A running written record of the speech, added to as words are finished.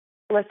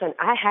listen,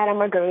 I had a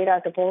margarita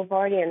at the pool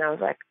party, and I was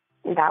like,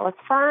 that was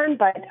fun,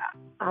 but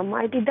I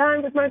might be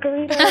done with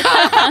margaritas.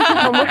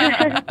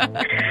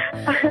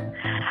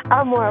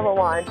 I'm more of a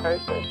wine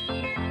person.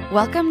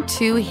 Welcome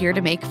to Here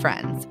to Make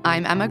Friends.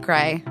 I'm Emma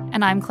Gray.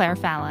 And I'm Claire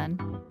Fallon.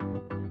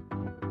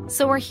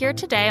 So we're here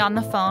today on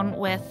the phone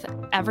with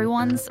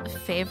everyone's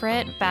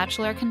favorite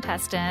Bachelor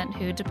contestant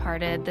who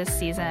departed this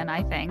season,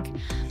 I think,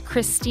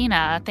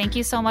 Christina. Thank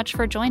you so much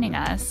for joining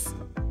us.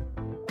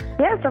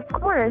 Yes, of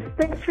course.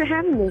 Thanks for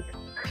having me.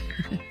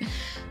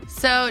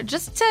 So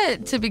just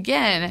to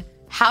begin,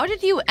 how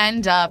did you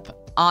end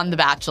up on The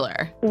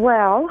Bachelor?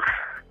 Well,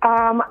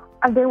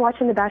 I've been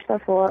watching The Bachelor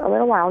for a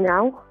little while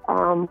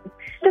now.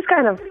 Just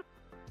kind of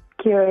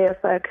curious,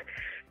 like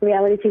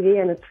reality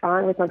TV, and it's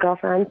fun with my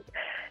girlfriends.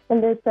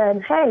 And they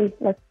said, hey,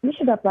 you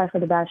should apply for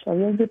The Bachelor.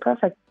 You'll be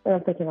perfect. And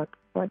I'm thinking, like,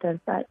 what does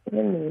that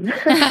even mean?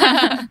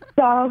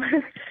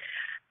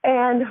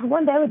 And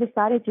one day we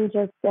decided to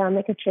just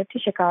make a trip to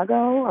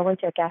Chicago. I went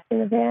to a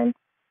casting event,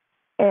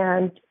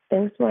 and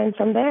things went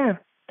from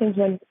there. Things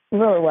went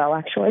really well,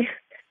 actually,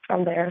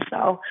 from there.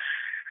 So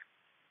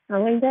I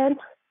went in,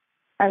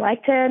 I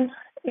liked it,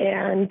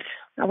 and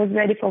I was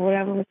ready for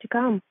whatever was to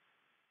come.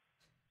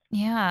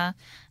 Yeah.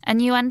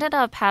 And you ended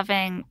up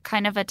having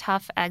kind of a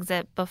tough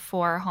exit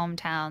before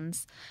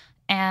Hometowns.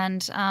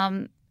 And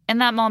in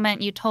that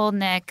moment, you told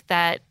Nick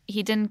that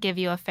he didn't give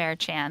you a fair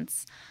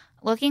chance.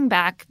 Looking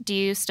back, do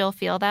you still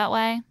feel that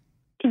way?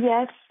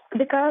 Yes,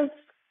 because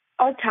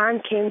our time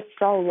came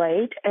so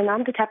late, and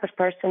I'm the type of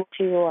person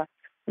to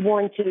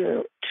want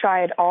to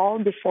try it all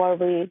before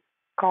we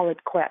call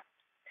it quits.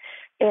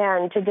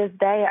 And to this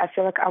day, I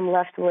feel like I'm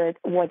left with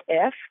what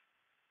if,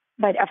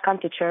 but I've come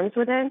to terms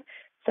with it.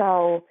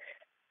 So,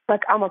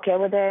 like, I'm okay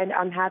with it.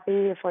 I'm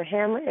happy for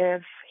him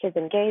if he's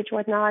engaged,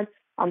 whatnot.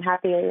 I'm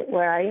happy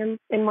where I am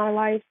in my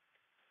life.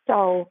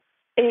 So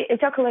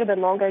it took a little bit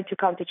longer to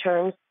come to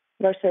terms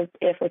versus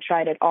if we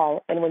tried it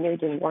all and when it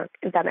didn't work,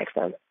 if that makes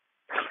sense.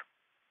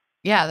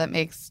 Yeah, that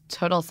makes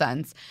total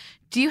sense.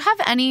 Do you have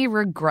any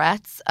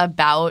regrets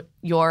about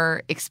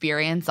your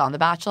experience on The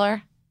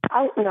Bachelor?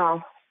 Oh,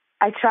 no.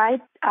 I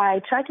tried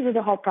to do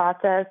the whole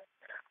process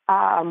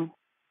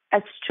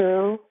as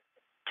true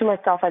to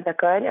myself as I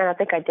could, and I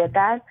think I did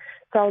that.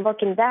 So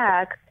looking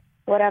back,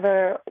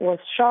 whatever was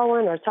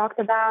shown or talked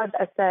about,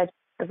 I said,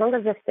 as long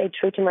as I stay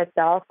true to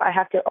myself, I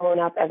have to own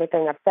up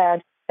everything I've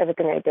said,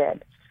 everything I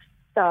did.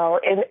 So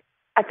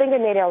I think it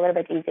made it a little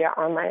bit easier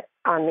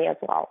on me as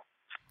well.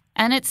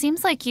 And it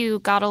seems like you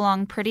got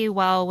along pretty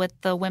well with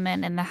the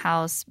women in the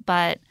house,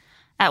 but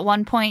at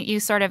one point you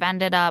sort of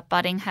ended up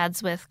butting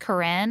heads with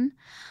Corinne.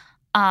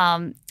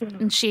 And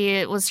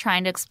she was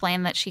trying to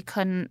explain that she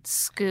couldn't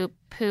scoop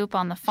poop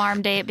on the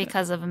farm date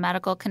because of a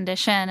medical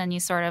condition, and you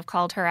sort of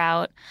called her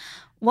out.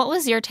 What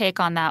was your take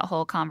on that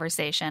whole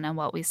conversation and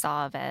what we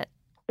saw of it?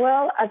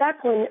 Well, at that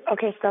point,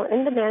 okay, so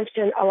in the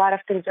mansion, a lot of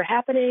things were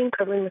happening.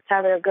 Corinne was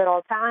having a good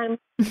old time.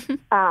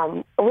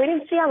 We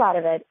didn't see a lot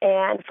of it.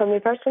 And for me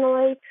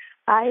personally,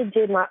 I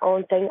did my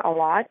own thing a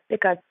lot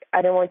because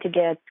I didn't want to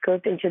get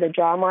scooped into the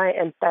drama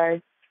and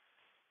start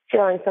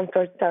feeling some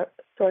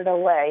sort of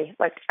way.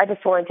 Like, I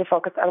just wanted to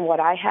focus on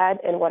what I had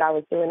and what I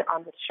was doing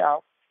on the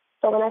show.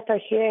 So when I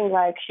started hearing,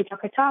 like, she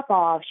took her top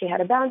off, she had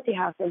a bouncy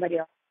house, nobody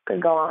else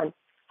could go on.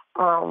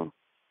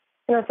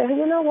 And I said,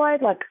 you know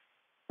what? Like,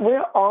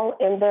 we're all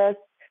in this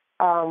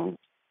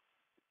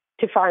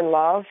to find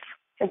love,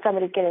 and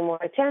somebody's getting more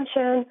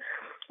attention,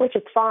 which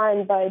is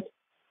fine. But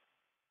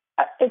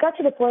it got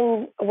to the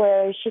point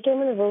where she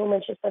came in the room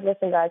and she said,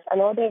 listen, guys, I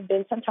know there have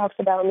been some talks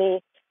about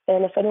me,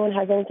 and if anyone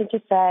has anything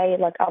to say,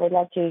 like, I would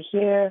love to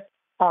hear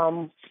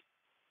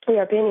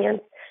your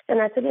opinions.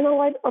 And I said, you know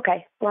what?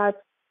 Okay, let's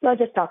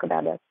just talk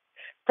about this.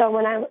 So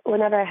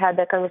whenever I had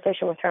that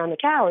conversation with her on the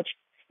couch,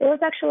 it was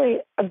actually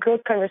a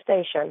good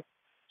conversation.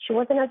 She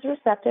wasn't as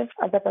receptive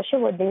as I thought she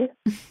would be.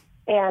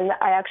 And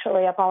I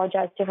actually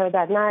apologized to her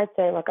that night,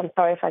 saying, like, I'm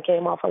sorry if I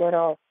came off a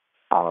little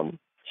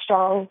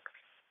strong.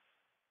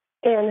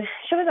 And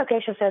she was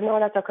okay. She said, no,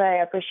 that's okay.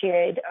 I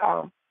appreciate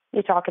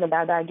you talking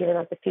about that, giving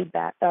me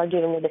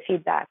the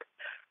feedback.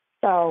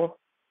 So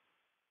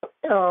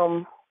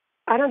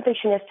I don't think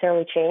she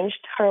necessarily changed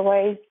her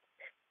ways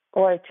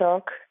or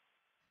took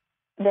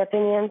the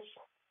opinions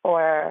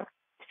or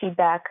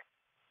feedback.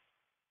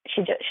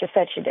 She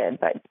said she did,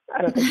 but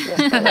I don't think she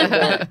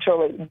necessarily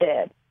truly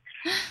did.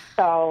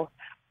 So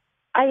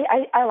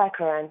I like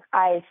her, and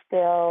I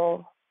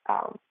still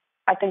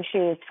I think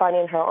she's funny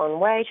in her own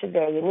way. She's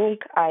very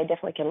unique. I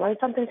definitely can learn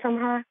something from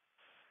her.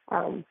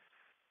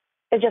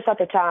 It's just at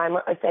the time,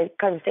 I say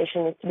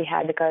conversation needs to be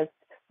had because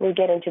we're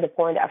getting to the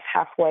point of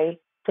halfway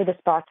through this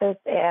process,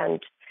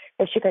 and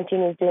if she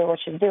continues doing what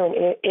she's doing,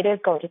 it is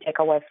going to take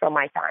away from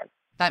my time.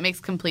 That makes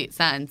complete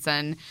sense,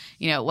 and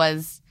it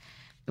was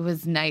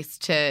nice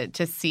to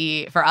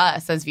see, for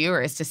us as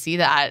viewers, to see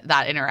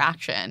that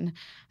interaction.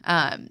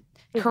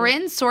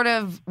 Corinne sort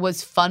of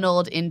was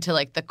funneled into,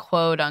 like, the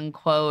quote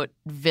unquote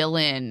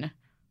villain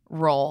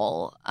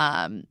role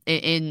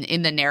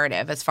in the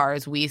narrative as far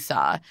as we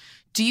saw.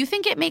 Do you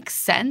think it makes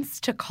sense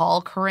to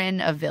call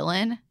Corinne a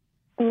villain?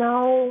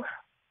 No,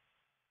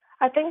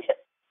 I think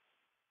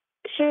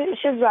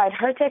she's right.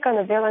 Her take on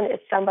the villain is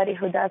somebody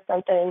who does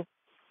something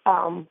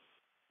um,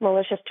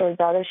 malicious towards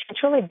others. She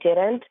truly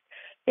didn't.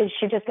 And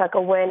she just like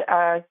went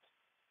a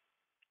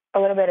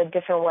little bit a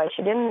different way.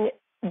 She didn't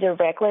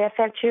directly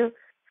affect you,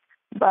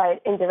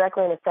 but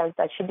indirectly in the sense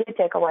that she did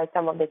take away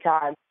some of the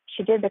time.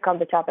 She did become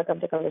the topic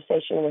of the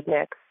conversation with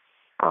Nick.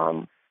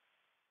 Um,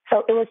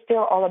 so it was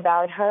still all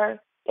about her,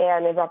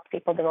 and it rubbed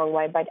people the wrong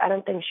way. But I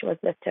don't think she was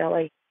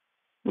necessarily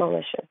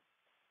malicious.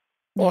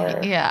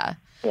 Yeah.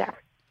 Yeah.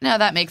 No,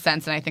 that makes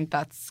sense, and I think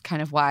that's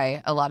kind of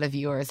why a lot of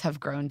viewers have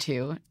grown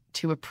to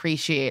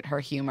appreciate her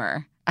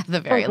humor at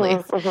the very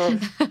least.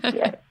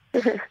 Yeah.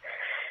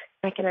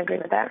 I can agree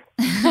with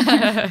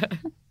that.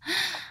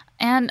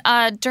 And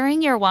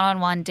during your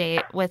one-on-one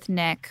date with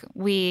Nick,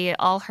 we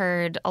all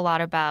heard a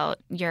lot about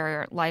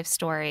your life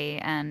story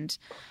and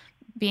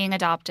being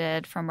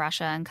adopted from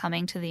Russia and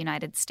coming to the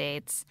United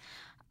States.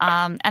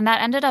 And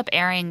that ended up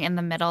airing in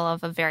the middle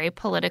of a very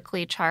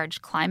politically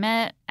charged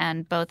climate,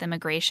 and both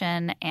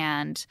immigration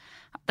and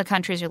the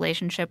country's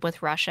relationship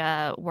with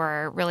Russia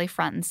were really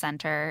front and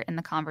center in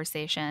the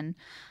conversation.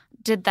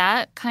 Did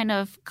that kind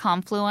of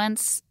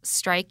confluence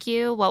strike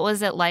you? What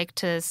was it like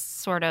to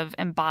sort of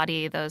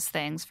embody those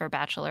things for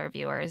Bachelor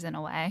viewers in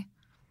a way?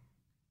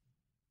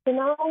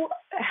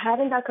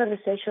 Having that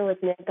conversation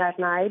with Nick that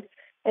night,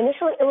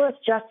 initially it was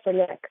just for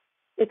Nick,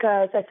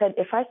 because I said,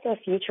 if I see a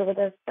future with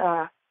this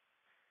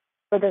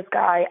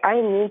guy,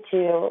 I need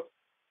to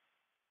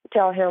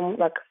tell him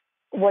like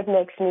what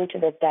makes me to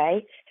this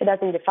day. It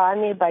doesn't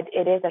define me, but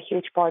it is a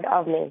huge part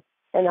of me.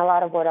 And a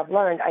lot of what I've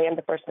learned, I am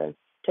the person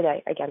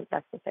today. Again,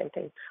 that's the same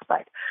thing.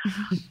 But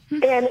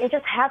and it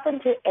just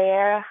happened to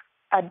air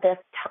at this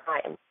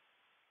time.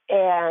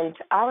 And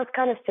I was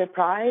kind of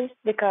surprised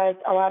because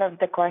a lot of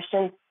the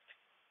questions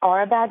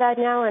are about that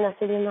now. And I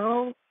said,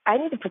 I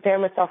need to prepare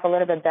myself a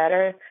little bit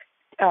better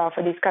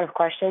for these kind of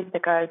questions,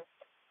 because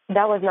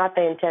that was not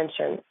the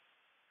intention.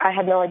 I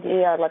had no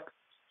idea like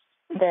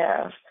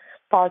the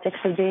politics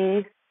would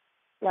be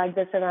like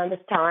this around this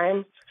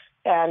time.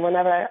 And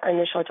whenever I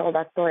initially told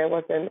that story, it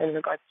wasn't in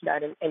regards to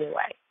that in any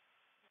way.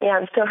 Yeah,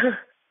 I'm still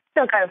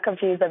kind of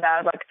confused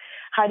about like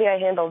how do I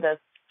handle this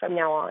from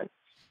now on.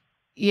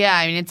 Yeah,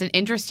 I mean, it's an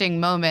interesting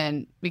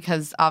moment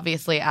because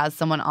obviously as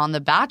someone on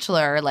The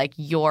Bachelor, like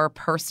your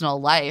personal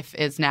life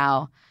is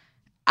now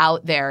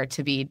out there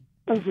to be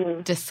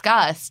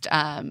discussed.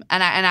 And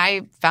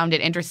I found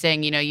it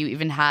interesting, you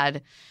even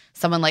had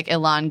someone like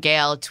Ilan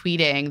Gale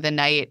tweeting the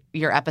night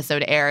your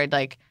episode aired,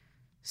 like,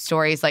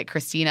 stories like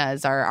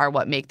Christina's are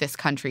what make this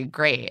country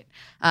great.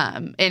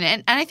 And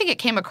I think it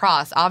came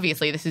across,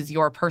 obviously, this is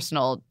your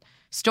personal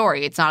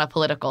story. It's not a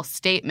political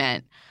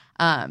statement.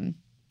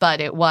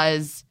 But it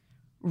was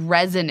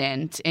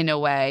resonant in a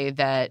way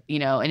that,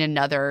 in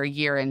another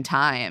year in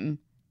time,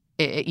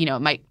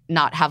 it might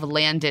not have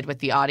landed with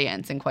the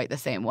audience in quite the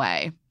same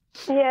way.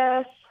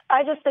 Yes.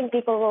 I just think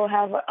people will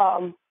have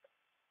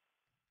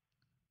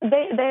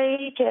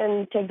they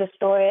can take the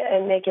story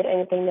and make it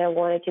anything they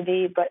want it to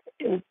be, but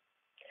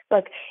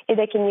like if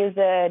they can use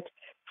it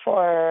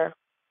for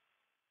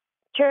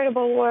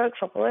charitable work,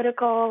 for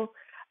political,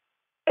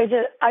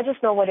 I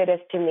just know what it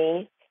is to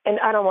me, and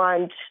I don't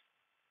want,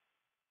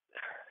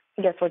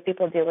 I guess, what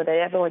people do with it.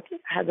 Everyone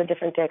has a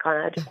different take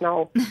on it. I just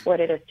know what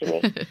it is to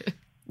me.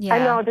 Yeah. I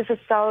know this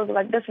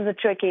is a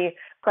tricky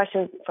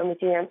question for me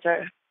to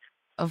answer.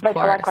 Of but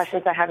course. a lot of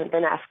questions I haven't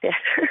been asked yet.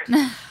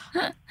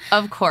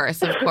 Of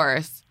course.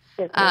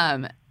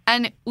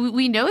 And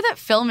we know that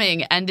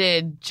filming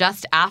ended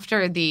just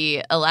after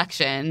the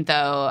election,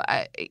 though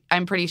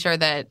I'm pretty sure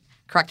that,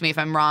 correct me if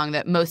I'm wrong,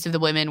 that most of the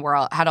women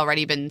had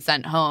already been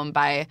sent home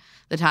by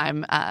the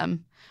time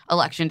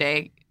Election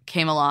Day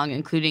came along,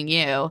 including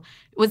you.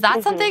 Was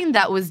that something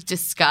that was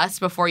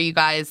discussed before you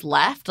guys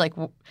left? Like,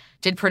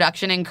 did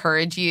production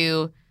encourage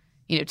you,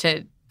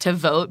 to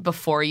vote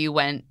before you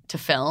went to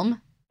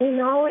film?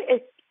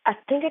 I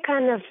think it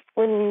kind of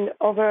went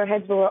over our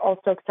heads. We were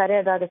all so excited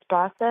about this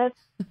process.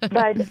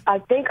 But I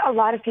think a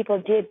lot of people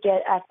did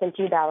get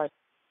absentee ballots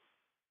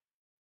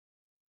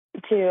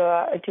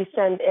to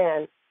send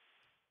in.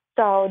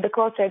 So the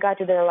closer I got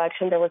to the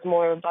election, there was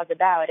more buzz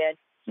about it.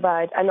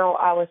 But I know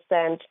I was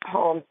sent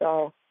home,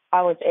 so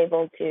I was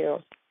able to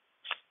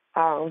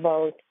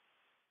vote.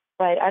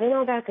 But I don't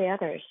know about the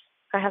others.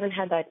 I haven't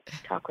had that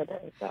talk with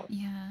them. So.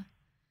 Yeah.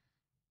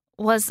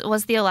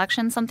 Was the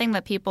election something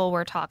that people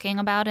were talking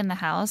about in the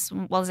house?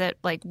 Was it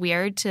like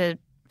weird to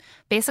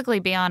basically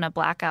be on a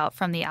blackout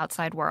from the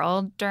outside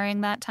world during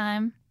that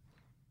time?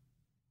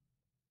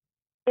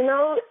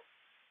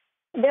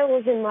 There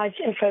wasn't much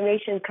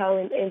information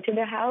coming into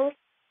the house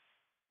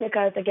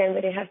because, again,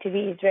 we didn't have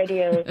TVs,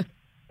 radios,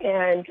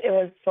 and it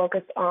was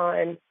focused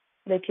on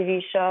the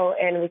TV show,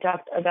 and we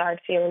talked about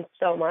feelings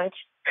so much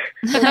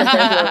that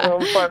there's no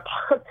room for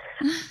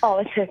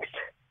politics.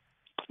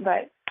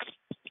 But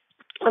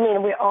I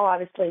mean, we all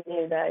obviously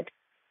knew that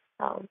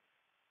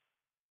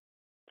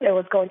it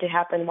was going to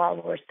happen while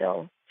we were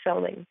still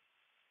filming.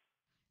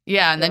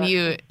 Yeah, and then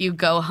you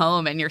go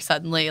home and you're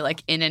suddenly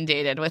like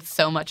inundated with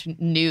so much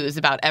news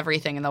about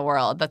everything in the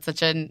world.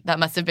 That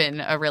must have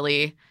been a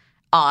really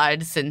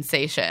odd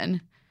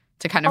sensation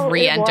to kind of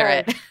re-enter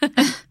it.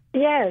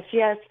 Yes.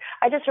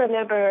 I just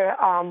remember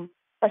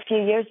a few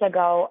years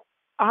ago,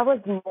 I was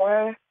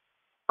more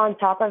on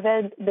top of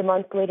it the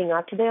month leading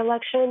up to the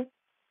election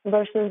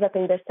versus I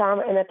think this time.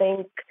 And I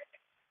think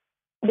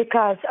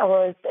because I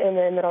was in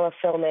the middle of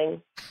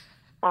filming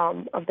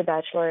of The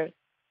Bachelor,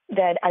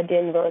 that I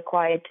didn't really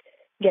quite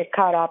get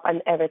caught up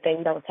on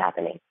everything that was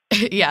happening.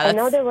 Yeah, I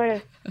know there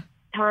were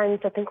times,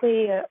 I think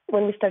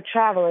when we started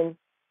traveling,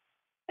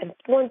 at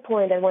one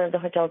point at one of the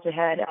hotels we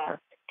had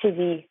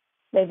TV,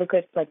 maybe we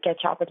could like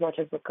catch up as much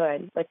as we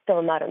could, but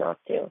still not enough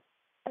to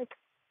like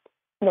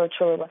know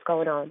truly what's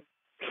going on.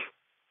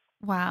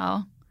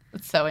 Wow.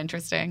 It's so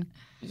interesting.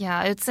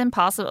 Yeah, it's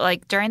impossible.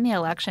 Like during the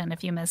election,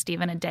 if you missed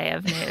even a day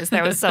of news,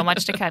 there was so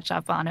much to catch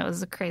up on. It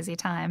was a crazy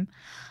time.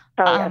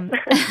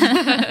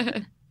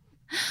 Yes.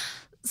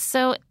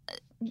 So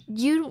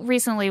you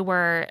recently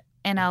were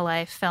in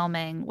LA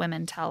filming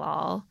Women Tell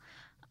All,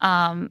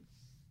 and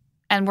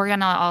we're going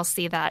to all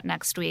see that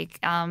next week.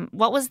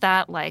 What was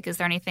that like? Is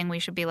there anything we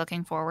should be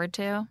looking forward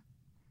to?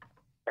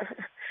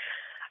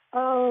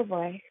 Oh,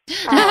 boy.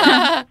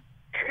 I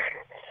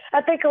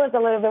think it was a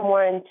little bit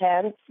more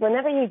intense.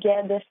 Whenever you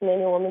get this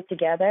many women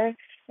together,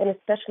 and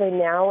especially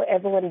now,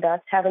 everyone does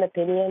have an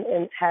opinion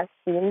and has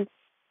seen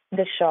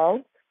the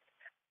show,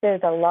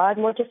 there's a lot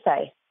more to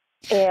say.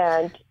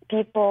 And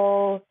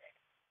people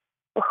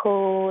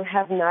who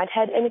have not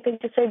had anything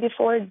to say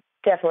before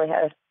definitely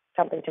have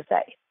something to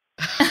say.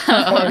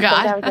 Oh,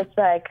 God. Sometimes it's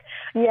like,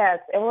 yes,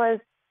 it was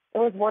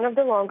one of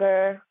the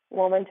longer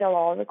Women Tell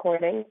All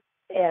recordings,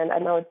 and I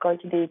know it's going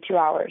to be 2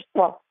 hours.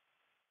 Well,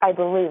 I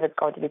believe it's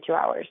going to be 2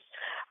 hours.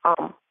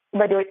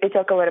 But it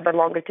took a little bit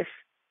longer to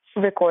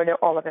record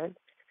all of it.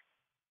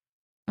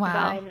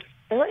 Wow.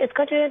 But it's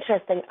going to be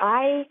interesting.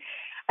 I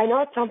know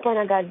at some point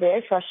I got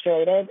very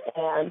frustrated,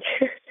 and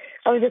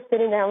I was just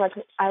sitting there like,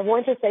 I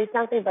want to say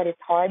something, but it's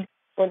hard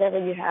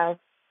whenever you have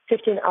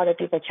 15 other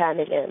people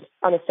chiming in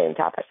on the same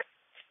topic.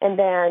 And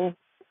then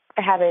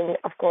having,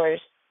 of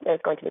course,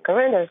 there's going to be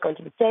Corinne, there's going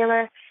to be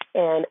Taylor,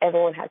 and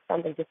everyone has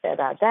something to say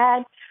about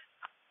that.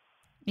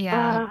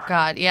 Yeah.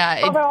 God, yeah.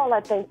 Overall,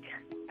 I think,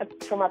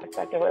 from my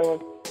perspective, it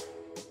was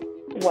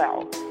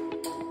well.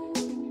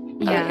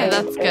 Yeah, okay,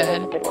 that's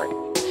good. It was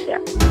yeah.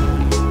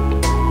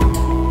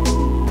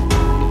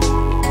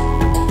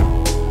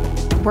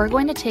 We're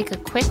going to take a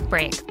quick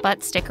break,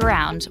 but stick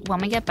around. When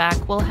we get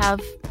back, we'll have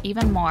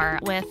even more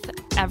with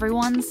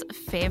everyone's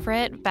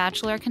favorite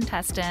Bachelor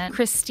contestant,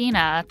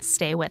 Christina.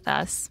 Stay with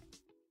us.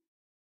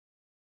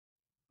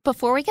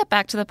 Before we get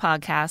back to the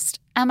podcast,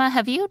 Emma,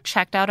 have you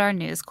checked out our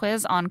news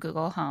quiz on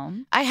Google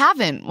Home? I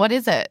haven't. What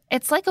is it?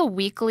 It's like a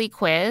weekly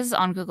quiz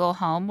on Google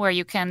Home where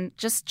you can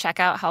just check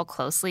out how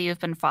closely you've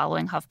been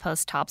following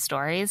HuffPost top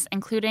stories,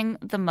 including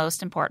the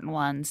most important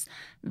ones,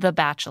 the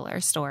Bachelor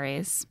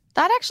stories.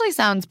 That actually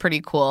sounds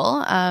pretty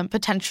cool.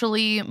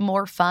 Potentially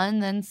more fun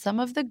than some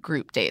of the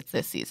group dates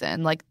this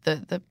season, like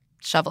the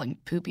shoveling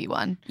poopy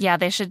one. Yeah,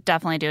 they should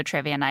definitely do a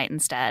trivia night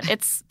instead.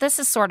 This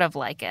is sort of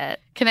like it.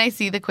 Can I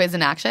see the quiz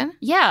in action?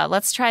 Yeah,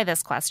 let's try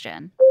this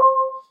question.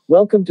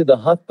 Welcome to the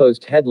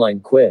HuffPost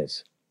headline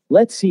quiz.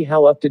 Let's see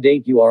how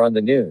up-to-date you are on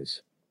the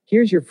news.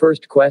 Here's your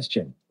first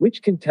question.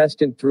 Which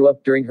contestant threw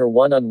up during her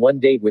one-on-one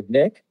date with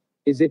Nick?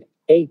 Is it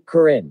A.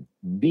 Corinne,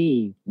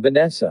 B.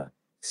 Vanessa,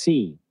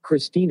 C.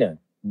 Christina,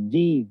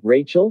 D.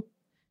 Rachel?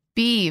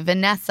 B.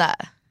 Vanessa.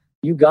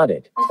 You got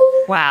it.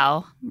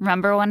 Wow.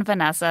 Remember when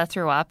Vanessa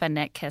threw up and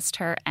Nick kissed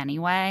her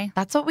anyway?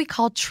 That's what we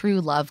call true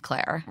love,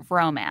 Claire.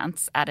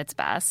 Romance at its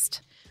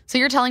best. So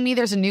you're telling me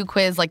there's a new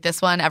quiz like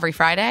this one every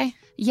Friday?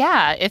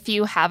 Yeah, if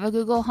you have a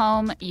Google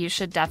Home, you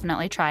should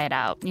definitely try it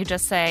out. You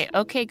just say,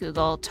 "Okay,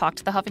 Google, talk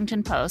to the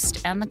Huffington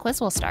Post," and the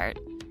quiz will start.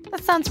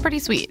 That sounds pretty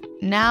sweet.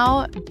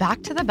 Now,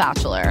 back to The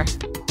Bachelor.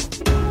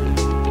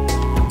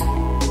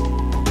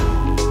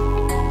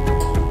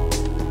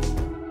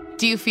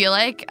 Do you feel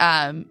like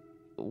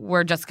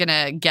we're just going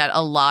to get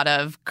a lot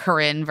of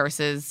Corinne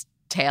versus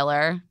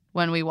Taylor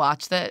when we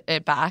watch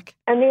it back?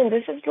 I mean,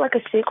 this is like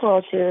a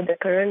sequel to the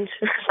Corinne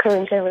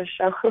Taylor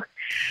show.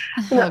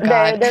 Oh,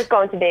 God. There's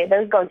going to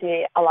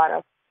be a lot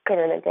of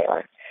Corinne and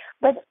Taylor.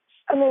 But,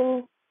 I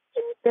mean,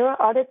 there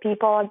are other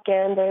people.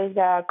 Again, there's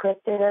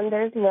Kristen, and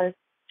there's this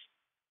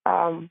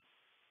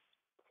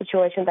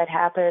situation that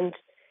happened.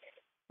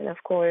 And,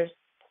 of course,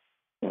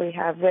 we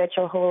have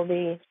Rachel who will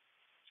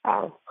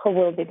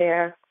be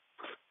there.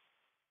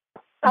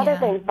 Other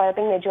things, but I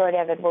think the majority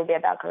of it will be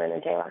about Corinne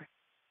and Taylor.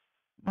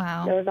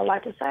 Wow. There was a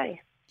lot to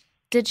say.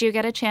 Did you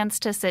get a chance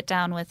to sit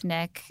down with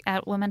Nick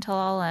at Women Tell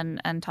All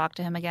and talk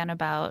to him again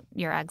about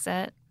your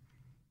exit?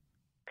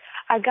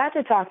 I got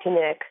to talk to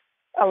Nick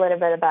a little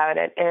bit about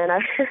it, and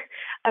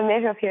I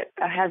may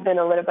have been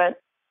a little bit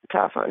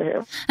tough on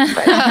him.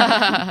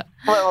 But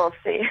we'll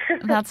see.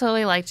 That's what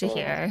we like to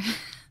hear.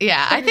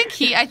 Yeah, I think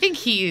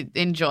he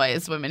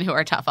enjoys women who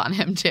are tough on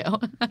him too.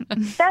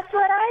 That's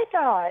what I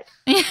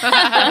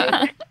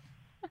thought.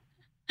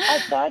 I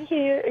thought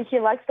he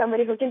liked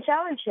somebody who can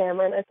challenge him,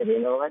 and I said,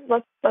 you know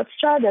what, let's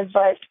try this.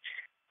 But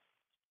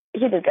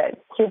he did good.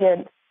 He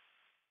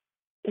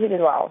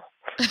did well.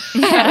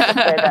 I have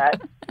to say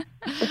that.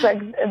 It's like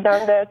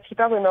done this. He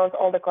probably knows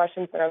all the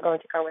questions that are going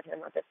to come with him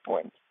at this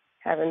point.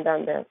 Haven't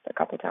done this a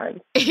couple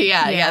times.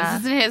 Yeah.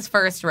 This isn't his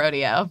first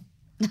rodeo.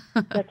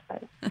 That's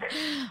fine.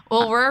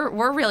 Well,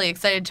 we're really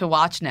excited to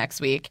watch next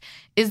week.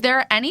 Is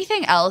there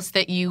anything else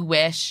that you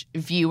wish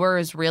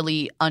viewers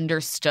really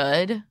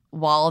understood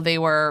while they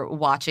were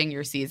watching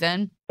your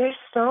season? There's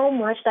so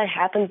much that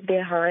happens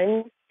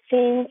behind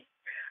scenes.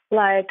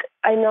 Like,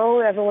 I know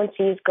everyone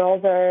sees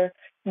girls are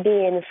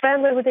being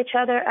friendly with each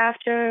other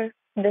after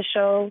the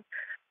show.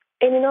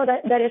 And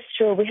that is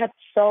true. We had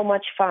so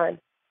much fun.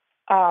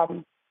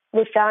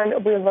 We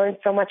learned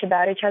so much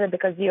about each other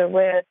because you're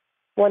with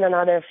one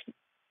another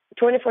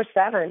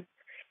 24/7,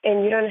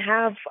 and you don't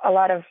have a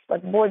lot of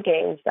like board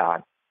games,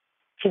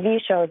 TV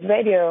shows,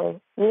 radio,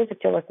 music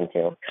to listen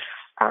to.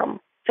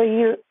 So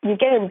you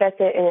get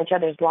invested in each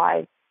other's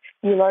lives.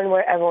 You learn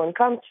where everyone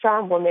comes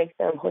from, what makes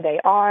them who they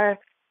are,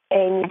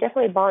 and you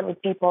definitely bond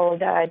with people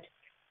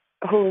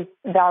whose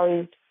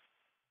values,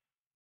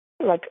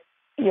 like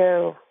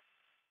your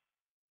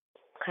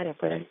kind of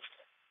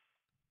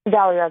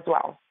value as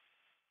well.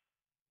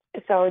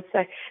 So it's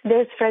like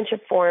there's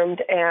friendship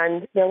formed,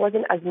 and there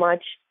wasn't as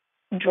much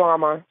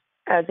drama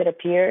as it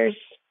appears,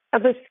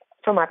 at least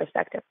from my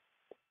perspective.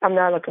 I'm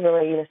not like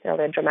really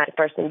necessarily a dramatic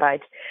person,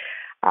 but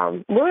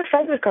we were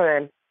friends with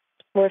Corinne.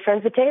 We were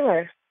friends with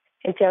Taylor,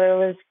 and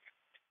Taylor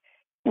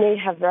may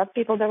have rubbed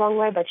people the wrong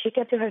way, but she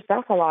kept to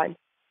herself a lot.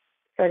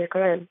 So did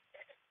Corinne.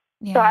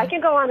 Yeah. So I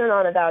can go on and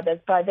on about this,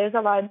 but there's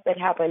a lot that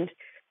happened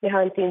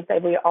behind the scenes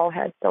that we all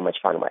had so much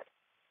fun with.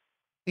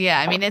 Yeah,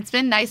 I mean, it's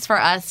been nice for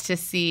us to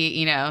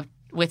see,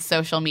 with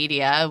social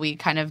media, we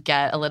kind of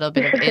get a little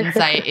bit of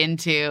insight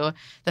into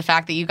the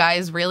fact that you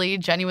guys really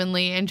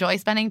genuinely enjoy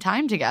spending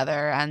time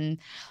together. And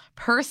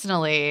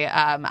personally,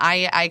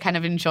 I kind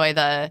of enjoy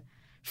the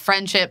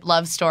friendship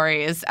love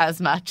stories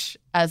as much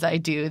as I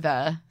do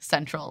the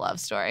central love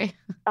story.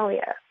 Oh,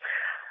 yeah.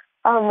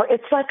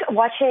 It's like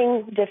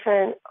watching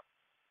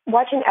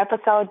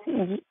episodes.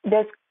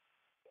 There's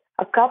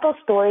a couple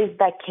stories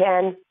that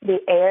can be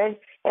aired,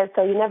 and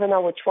so you never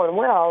know which one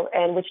will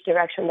and which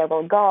direction they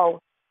will go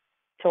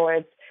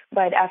towards.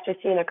 But after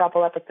seeing a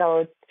couple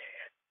episodes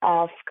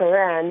of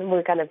Corinne,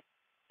 we kind of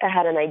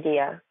had an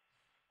idea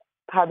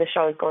how the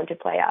show is going to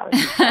play out.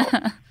 So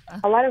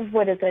a lot of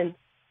what is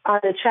on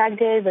the track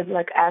day with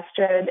like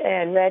Astrid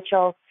and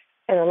Rachel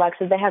and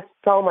Alexis, they had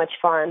so much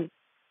fun,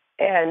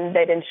 and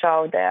they didn't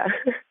show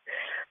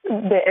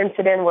the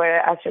incident where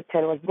Astrid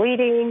 10 was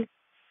bleeding.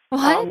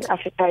 What?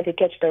 After trying to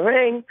catch the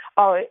ring.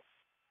 Oh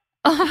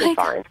my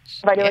fine.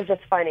 But it was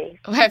just funny.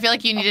 I feel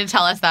like you need to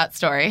tell us that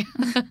story.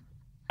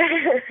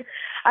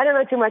 I don't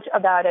know too much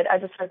about it. I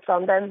just heard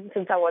from them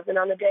since I wasn't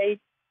on the date.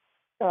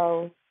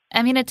 So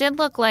I mean, it did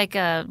look like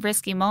a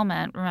risky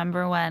moment.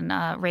 Remember when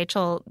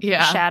Rachel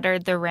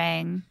shattered the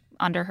ring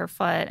under her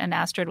foot and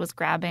Astrid was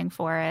grabbing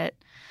for it?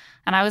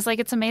 And I was like,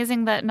 it's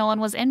amazing that no one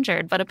was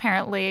injured, but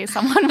apparently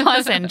someone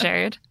was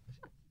injured.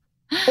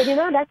 But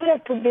that could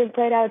have been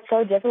played out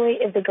so differently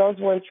if the girls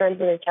weren't friends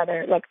with each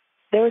other. Like,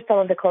 they were some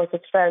of the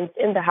closest friends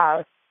in the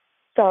house.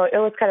 So it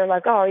was kind of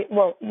like, oh,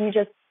 well, you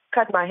just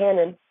cut my hand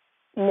in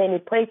many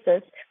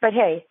places. But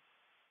hey,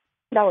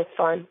 that was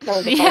fun. That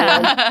was a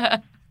fun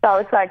one. So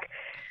it's like,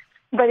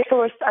 but if it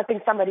was, I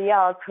think, somebody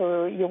else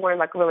who you weren't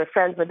like really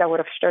friends with, that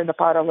would have stirred the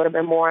pot a little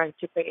bit more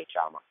to create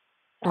drama.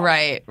 So.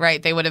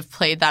 Right. They would have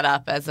played that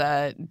up as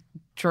a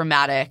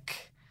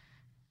dramatic,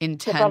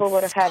 intense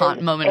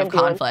moment of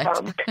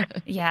conflict.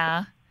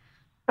 Yeah.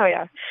 Oh,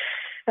 yeah.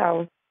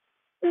 So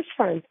it's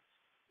fun.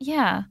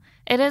 Yeah.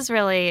 It is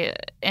really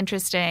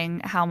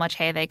interesting how much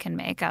hay they can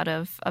make out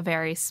of a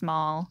very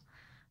small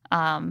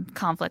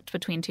conflict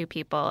between two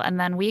people. And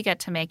then we get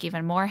to make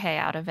even more hay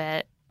out of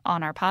it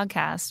on our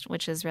podcast,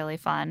 which is really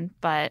fun.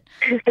 But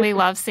we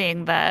love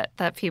seeing that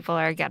people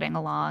are getting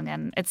along.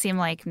 And it seemed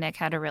like Nick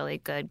had a really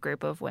good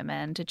group of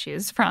women to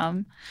choose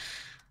from.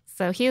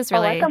 So he was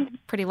really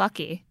pretty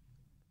lucky.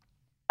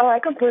 Oh, I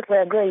completely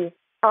agree.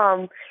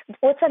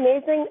 What's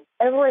amazing,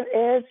 everyone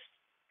is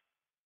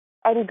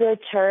on good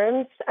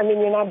terms. I mean,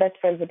 you're not best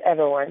friends with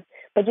everyone,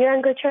 but you're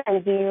on good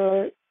terms.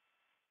 You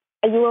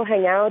will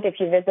hang out if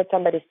you visit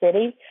somebody's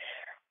city.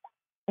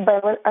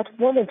 But at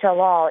Women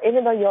Tell All,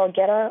 even though you all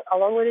get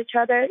along with each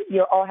other,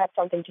 you all have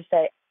something to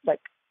say, like,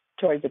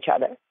 towards each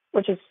other,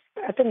 which is,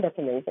 I think that's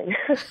amazing.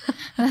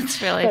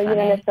 That's really funny. So you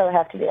don't necessarily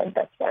have to be like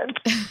best friends.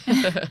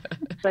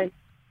 But,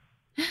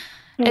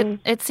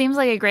 It seems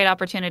like a great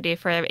opportunity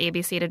for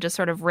ABC to just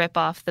sort of rip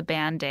off the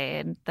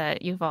Band-Aid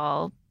that you've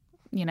all,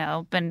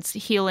 been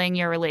healing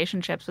your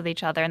relationships with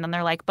each other. And then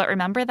they're like, but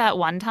remember that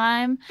one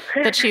time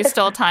that she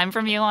stole time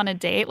from you on a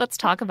date? Let's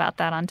talk about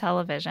that on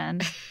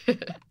television.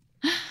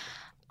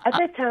 At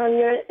the time,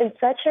 you're in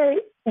such a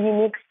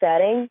unique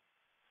setting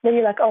that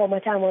you're like, oh, my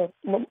time will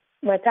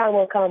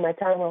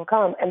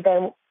come. And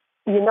then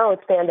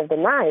it's the end of the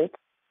night.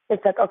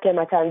 It's like, okay,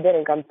 my time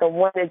didn't come. So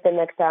when is the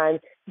next time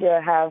do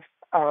I have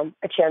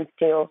a chance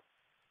to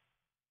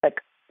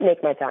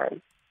make my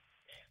time?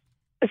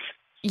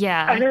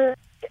 Yeah.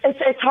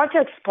 It's hard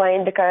to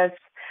explain because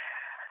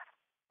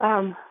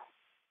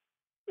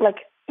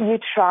you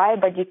try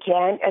but you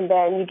can't, and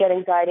then you get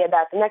anxiety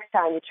about the next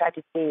time you try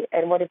to see,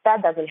 and what if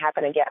that doesn't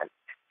happen again?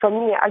 For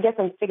me, I guess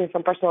I'm speaking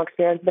from personal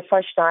experience. The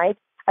first night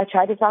I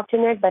tried to talk to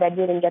Nick, but I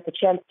didn't get the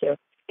chance to.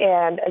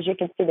 And as you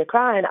can see me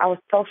crying, I was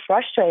so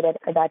frustrated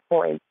at that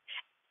point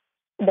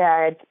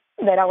that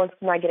I was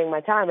not getting my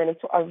time, and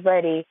it's towards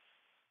the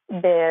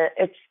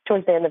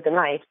end of the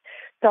night.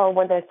 So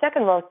when the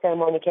second rose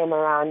ceremony came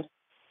around,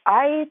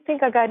 I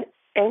think I got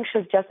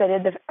anxious just as I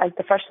did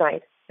the first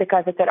night,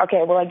 because I said,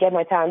 okay, will I get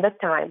my time this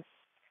time?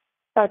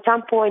 So at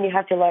some point you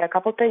have to let a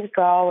couple things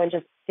go and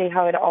just see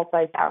how it all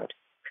plays out.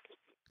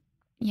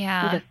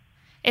 Yeah.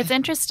 It's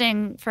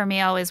interesting for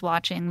me always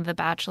watching The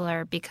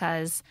Bachelor,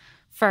 because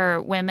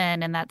for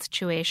women in that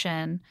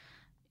situation,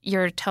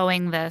 you're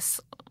trying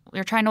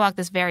to walk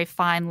this very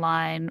fine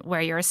line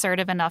where you're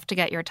assertive enough to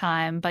get your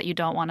time, but you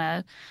don't want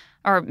to,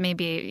 or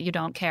maybe you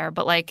don't care,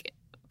 but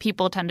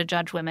people tend to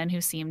judge women who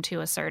seem too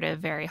assertive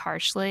very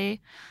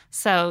harshly.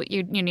 So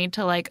you need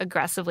to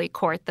aggressively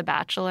court the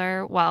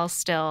Bachelor while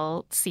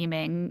still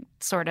seeming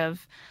sort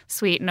of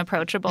sweet and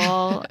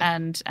approachable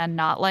and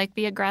not like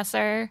the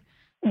aggressor.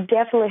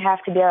 Definitely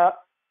have to be a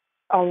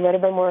little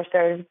bit more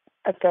assertive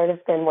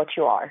than what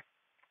you are.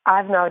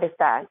 I've noticed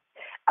that.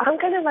 I'm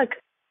kind of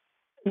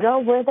go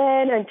with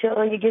it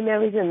until you give me a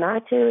reason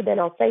not to, then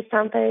I'll say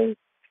something.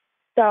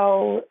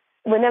 So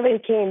whenever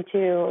it came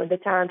to the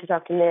time to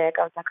talk to Nick,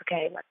 I was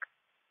okay,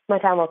 my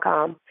time will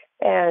come.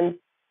 And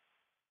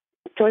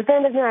towards the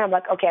end of the night, I'm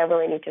okay, I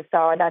really need to.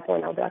 So at that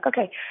point, I'll be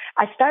okay.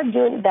 I started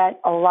doing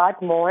that a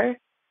lot more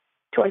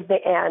towards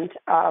the end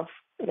of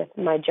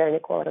my journey,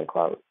 quote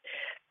unquote.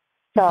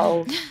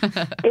 So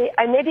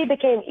maybe it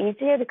became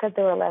easier because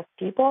there were less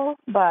people,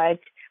 but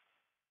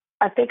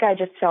I think I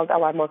just felt a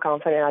lot more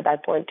confident at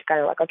that point to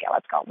kind of okay,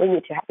 let's go. We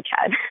need to have a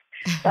chat.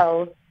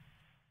 So,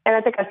 and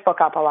I think I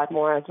spoke up a lot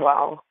more as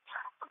well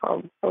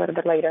a little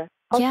bit later.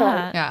 Also,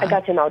 I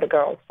got to know the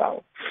girls,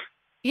 so.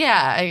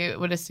 Yeah, I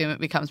would assume it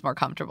becomes more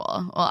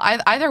comfortable. Well,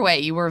 either way,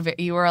 you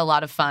were a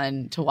lot of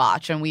fun to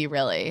watch, and we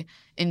really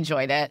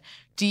enjoyed it.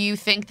 Do you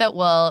think that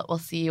we'll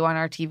see you on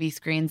our TV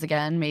screens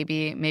again,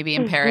 maybe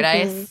in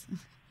Paradise?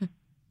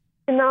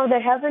 No,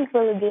 they haven't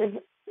really been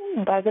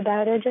buzz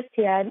about it just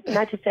yet.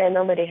 Not to say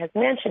nobody has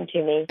mentioned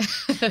to me,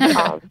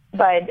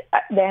 but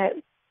I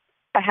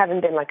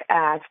haven't been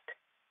asked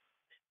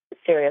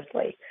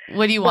seriously.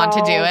 Would you want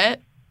to do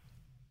it?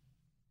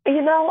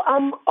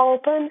 I'm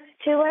open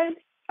to it.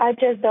 I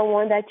just don't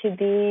want that to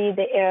be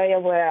the area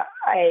where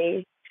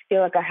I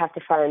feel I have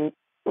to find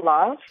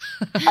love.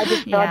 I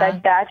just know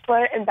that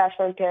Bachelor and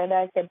Bachelor in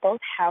Paradise, they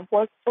both have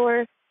worked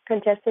for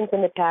contestants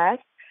in the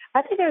past.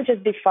 I think it would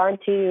just be fun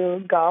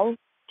to go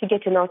to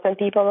get to know some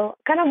people,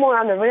 kind of more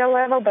on the real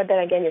level, but then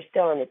again, you're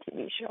still on the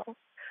TV show.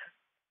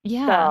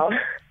 Yeah. So,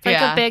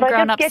 it's a big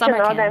grown-up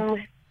summer camp.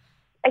 Them.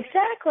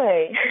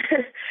 Exactly.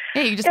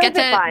 Yeah, you just get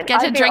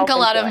to drink a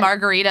lot of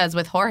margaritas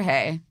with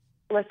Jorge.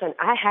 Listen,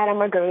 I had a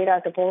margarita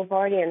at the pool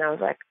party, and I was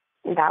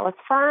that was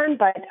fun,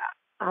 but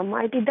I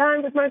might be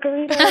done with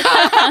margaritas.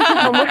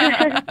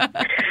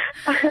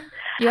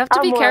 You have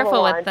to be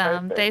careful with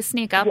them. Person. They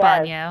sneak up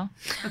on you.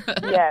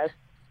 Yes.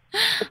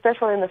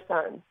 Especially in the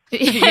sun.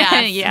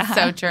 Yes,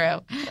 so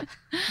true.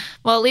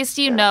 Well, at least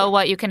you know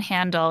what you can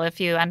handle if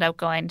you end up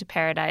going to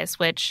Paradise,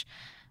 which,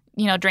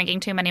 drinking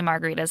too many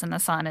margaritas in the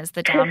sun is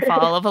the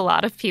downfall of a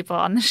lot of people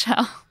on the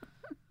show.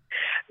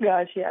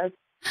 Gosh, yes.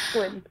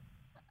 Good.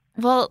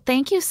 Well,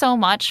 thank you so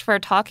much for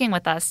talking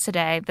with us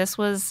today. This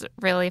was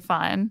really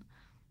fun.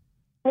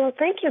 Well,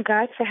 thank you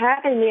guys for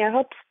having me. I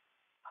hope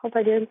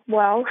I did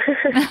well.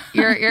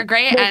 You're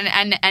great,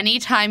 and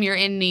anytime you're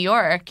in New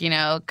York,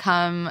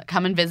 come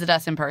and visit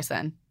us in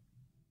person.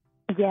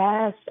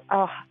 Yes.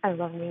 Oh, I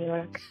love New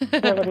York.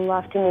 I would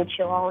love to meet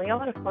you all. You're a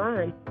lot of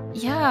fun.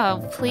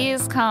 Yeah,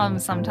 please come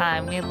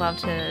sometime. We'd love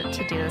to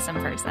do this in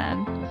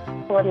person.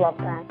 Would love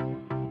that.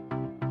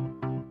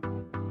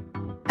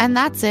 And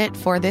that's it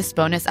for this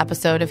bonus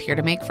episode of Here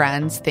to Make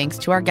Friends. Thanks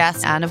to our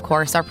guest and, of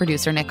course, our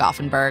producer, Nick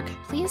Offenberg.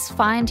 Please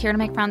find Here to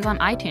Make Friends on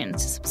iTunes,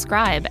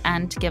 subscribe,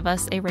 and give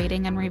us a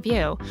rating and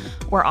review.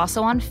 We're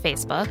also on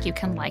Facebook. You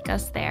can like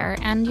us there.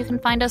 And you can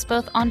find us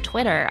both on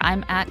Twitter.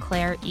 I'm at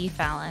Claire E.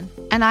 Fallon.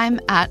 And I'm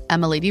at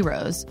Emmalady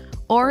Rose.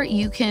 Or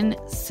you can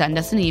send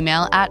us an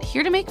email at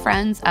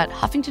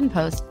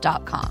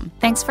heretomakefriends@huffingtonpost.com.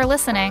 Thanks for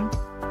listening.